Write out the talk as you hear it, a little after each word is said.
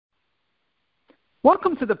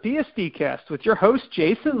Welcome to the PSD Cast with your host,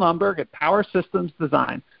 Jason Lundberg at Power Systems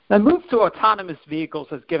Design. The move to autonomous vehicles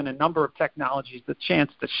has given a number of technologies the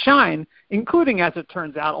chance to shine, including, as it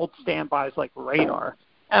turns out, old standbys like radar.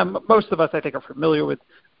 Most of us, I think, are familiar with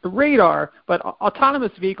the radar, but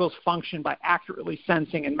autonomous vehicles function by accurately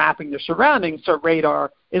sensing and mapping their surroundings, so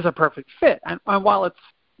radar is a perfect fit. And while it's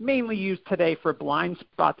mainly used today for blind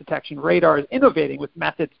spot detection, radar is innovating with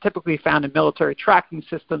methods typically found in military tracking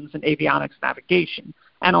systems and avionics navigation.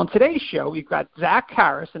 And on today's show, we've got Zach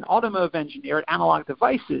Harris, an automotive engineer at Analog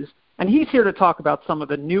Devices, and he's here to talk about some of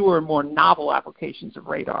the newer, more novel applications of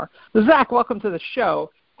radar. So Zach, welcome to the show.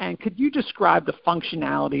 And could you describe the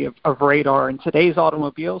functionality of radar in today's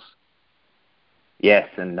automobiles? Yes,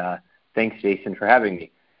 and thanks, Jason, for having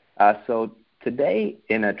me. So today,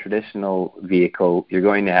 in a traditional vehicle, you're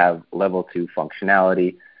going to have level 2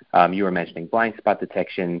 functionality. You were mentioning blind spot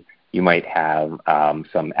detection. You might have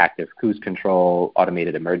some active cruise control,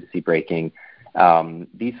 automated emergency braking.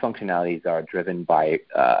 These functionalities are driven by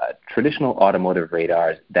traditional automotive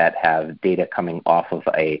radars that have data coming off of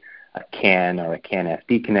a CAN or a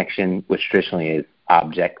CAN-FD connection, which traditionally is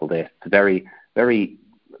object list, very, very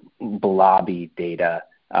blobby data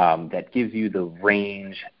that gives you the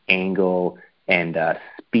range, angle, and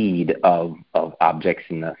speed of objects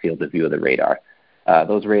in the field of view of the radar.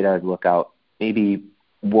 Those radars look out maybe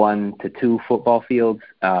 1 to 2 football fields,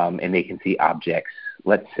 and they can see objects,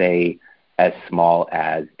 let's say, as small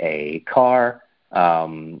as a car,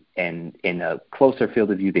 and in a closer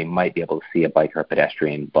field of view, they might be able to see a bike or a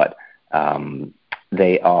pedestrian, but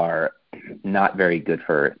they are not very good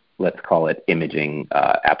for, let's call it, imaging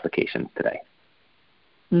applications today.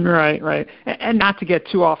 Right. And not to get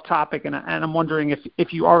too off topic, and I'm wondering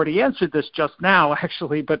if you already answered this just now,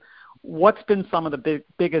 actually, but what's been some of the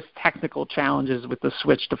biggest technical challenges with the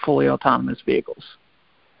switch to fully autonomous vehicles?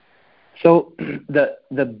 So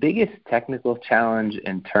the biggest technical challenge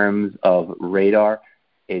in terms of radar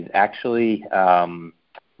is actually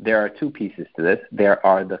there are 2 pieces to this. There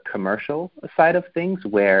are the commercial side of things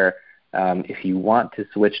where if you want to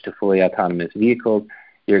switch to fully autonomous vehicles,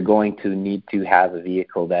 you're going to need to have a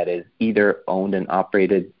vehicle that is either owned and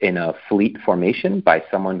operated in a fleet formation by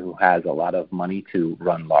someone who has a lot of money to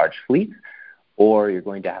run large fleets, or you're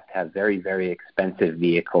going to have very, very expensive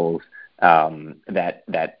vehicles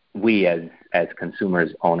that we as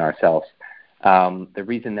consumers own ourselves. The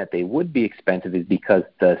reason that they would be expensive is because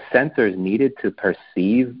the sensors needed to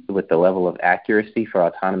perceive with the level of accuracy for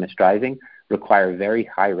autonomous driving require very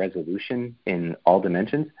high resolution in all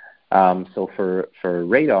dimensions. So for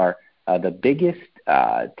radar, the biggest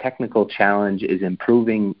technical challenge is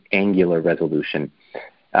improving angular resolution.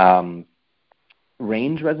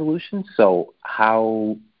 Range resolution, so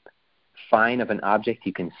how fine of an object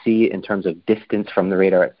you can see in terms of distance from the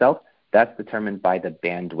radar itself, that's determined by the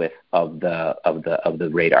bandwidth of the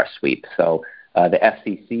radar sweep. So the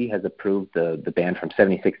FCC has approved the band from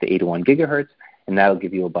 76 to 81 gigahertz, and that'll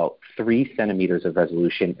give you about 3 centimeters of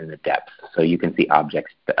resolution in the depth. So you can see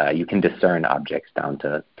objects, you can discern objects down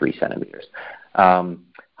to 3 centimeters.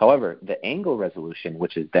 However, the angle resolution,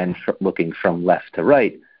 which is then looking from left to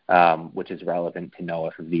right, which is relevant to know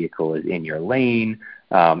if a vehicle is in your lane,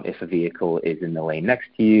 if a vehicle is in the lane next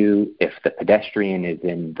to you, if the pedestrian is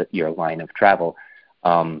in your line of travel.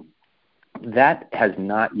 That has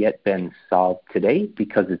not yet been solved today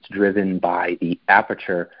because it's driven by the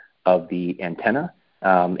aperture of the antenna,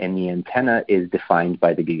 and the antenna is defined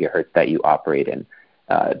by the gigahertz that you operate in.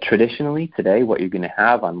 Traditionally, today, what you're going to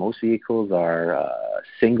have on most vehicles are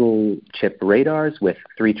single chip radars with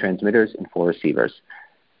 3 transmitters and 4 receivers.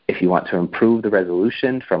 If you want to improve the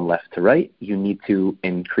resolution from left to right, you need to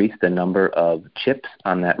increase the number of chips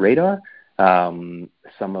on that radar. Some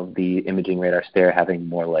of the imaging radars there having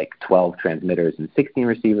more like 12 transmitters and 16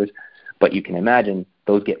 receivers, but you can imagine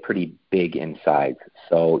those get pretty big in size.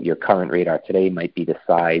 So your current radar today might be the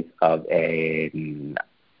size of an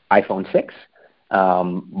iPhone 6,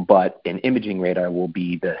 but an imaging radar will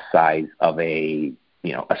be the size of a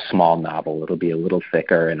small novel. It'll be a little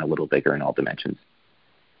thicker and a little bigger in all dimensions.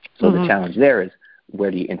 So the challenge there is,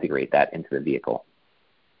 where do you integrate that into the vehicle?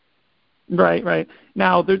 Right.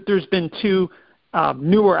 Now, there's been 2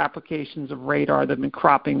 newer applications of radar that have been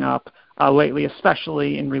cropping up lately,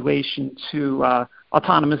 especially in relation to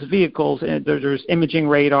autonomous vehicles. And there's imaging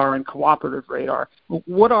radar and cooperative radar.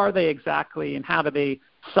 What are they exactly, and how do they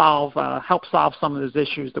help solve some of those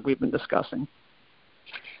issues that we've been discussing?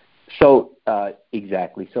 So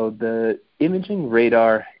exactly. So the imaging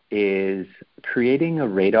radar is creating a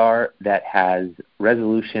radar that has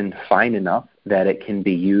resolution fine enough that it can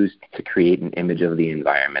be used to create an image of the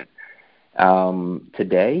environment.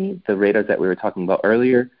 Today, the radars that we were talking about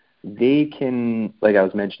earlier, they can, like I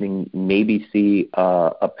was mentioning, maybe see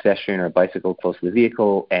a pedestrian or a bicycle close to the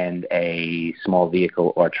vehicle and a small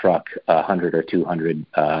vehicle or truck 100 or 200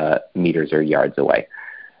 meters or yards away.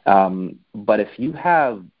 But if you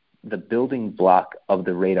have the building block of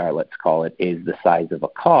the radar, let's call it, is the size of a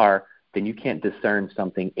car, then you can't discern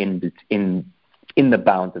something in the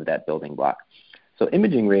bounds of that building block. So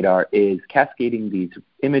imaging radar is cascading these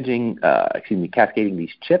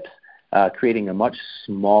chips, creating a much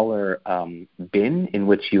smaller bin in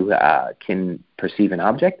which you can perceive an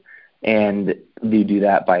object, and you do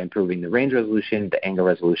that by improving the range resolution, the angle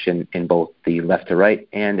resolution in both the left to right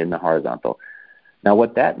and in the horizontal. Now,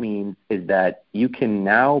 what that means is that you can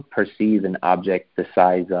now perceive an object the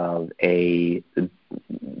size of a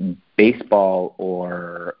baseball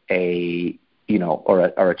or a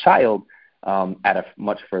child at a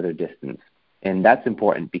much further distance. And that's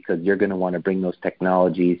important because you're going to want to bring those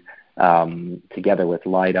technologies together with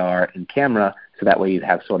LiDAR and camera, so that way you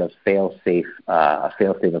have sort of fail-safe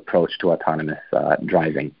approach to autonomous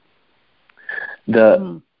driving.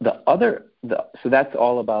 So that's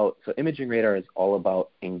all about. So imaging radar is all about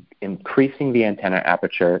increasing the antenna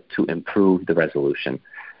aperture to improve the resolution.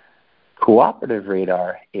 Cooperative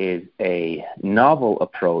radar is a novel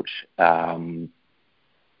approach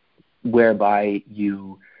whereby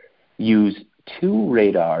you use two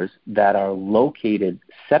radars that are located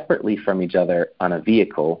separately from each other on a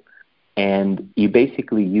vehicle, and you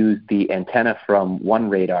basically use the antenna from one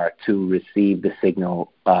radar to receive the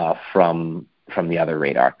signal from the other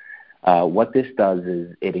radar. What this does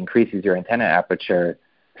is it increases your antenna aperture,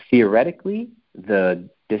 theoretically, the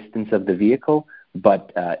distance of the vehicle,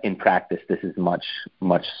 but in practice, this is much,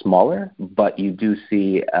 much smaller, but you do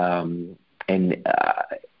see an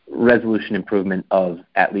resolution improvement of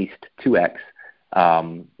at least 2x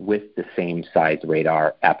with the same size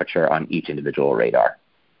radar aperture on each individual radar.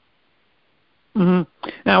 Mm-hmm.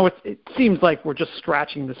 Now, it seems like we're just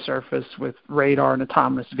scratching the surface with radar and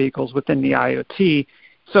autonomous vehicles within the IoT.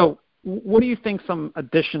 So what do you think some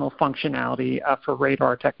additional functionality for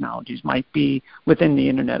radar technologies might be within the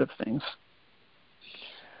Internet of Things?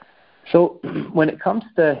 So when it comes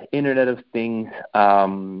to Internet of Things,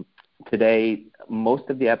 today, most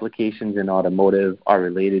of the applications in automotive are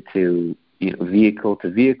related to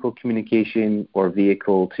vehicle-to-vehicle communication or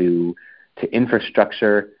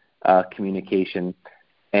vehicle-to-infrastructure communication.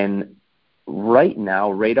 And right now,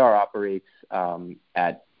 radar operates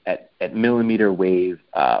at millimeter wave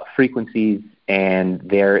frequencies, and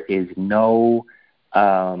there is no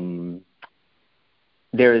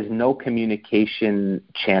communication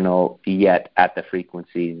channel yet at the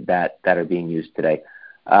frequencies that are being used today.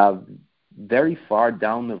 Very far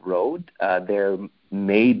down the road, there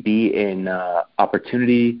may be an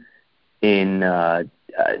opportunity in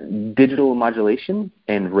digital modulation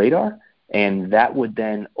and radar, and that would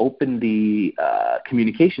then open the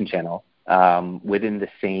communication channel within the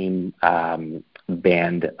same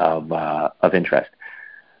band of interest.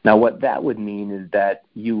 Now, what that would mean is that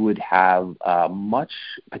you would have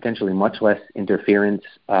potentially much less interference,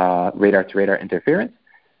 radar-to-radar interference.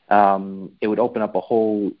 It would open up a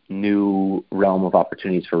whole new realm of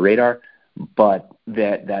opportunities for radar, but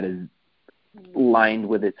that is lined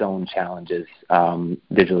with its own challenges,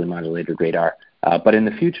 digitally modulated radar. But in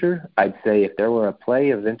the future, I'd say if there were a play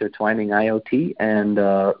of intertwining IoT and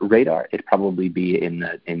radar, it'd probably be in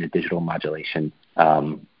the digital modulation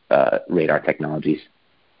radar technologies.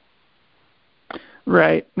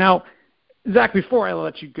 Right. Now, Zach, before I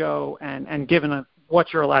let you go, and given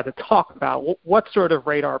what you're allowed to talk about, what sort of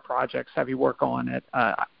radar projects have you worked on at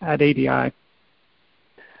ADI?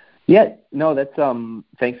 Yeah, no, that's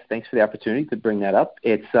thanks for the opportunity to bring that up.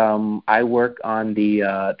 It's I work on the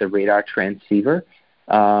radar transceiver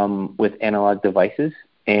with Analog Devices,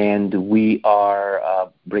 and we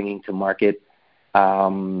are bringing to market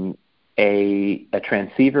a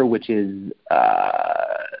transceiver which is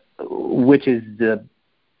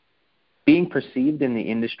being perceived in the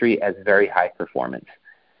industry as very high performance.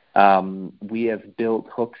 We have built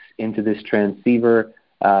hooks into this transceiver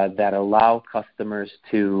that allow customers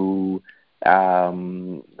to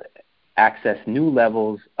access new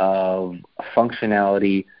levels of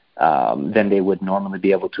functionality than they would normally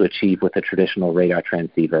be able to achieve with a traditional radar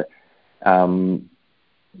transceiver.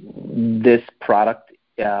 This product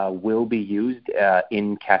will be used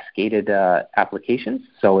in cascaded applications,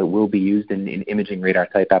 so it will be used in imaging radar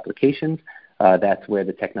type applications. That's where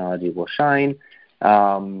the technology will shine.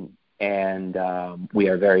 And we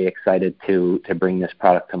are very excited to bring this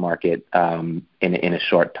product to market in a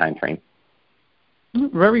short time frame.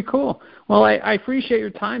 Very cool. Well, I appreciate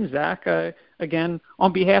your time, Zach. Again,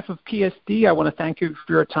 on behalf of PSD, I want to thank you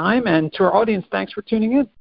for your time, and to our audience, thanks for tuning in.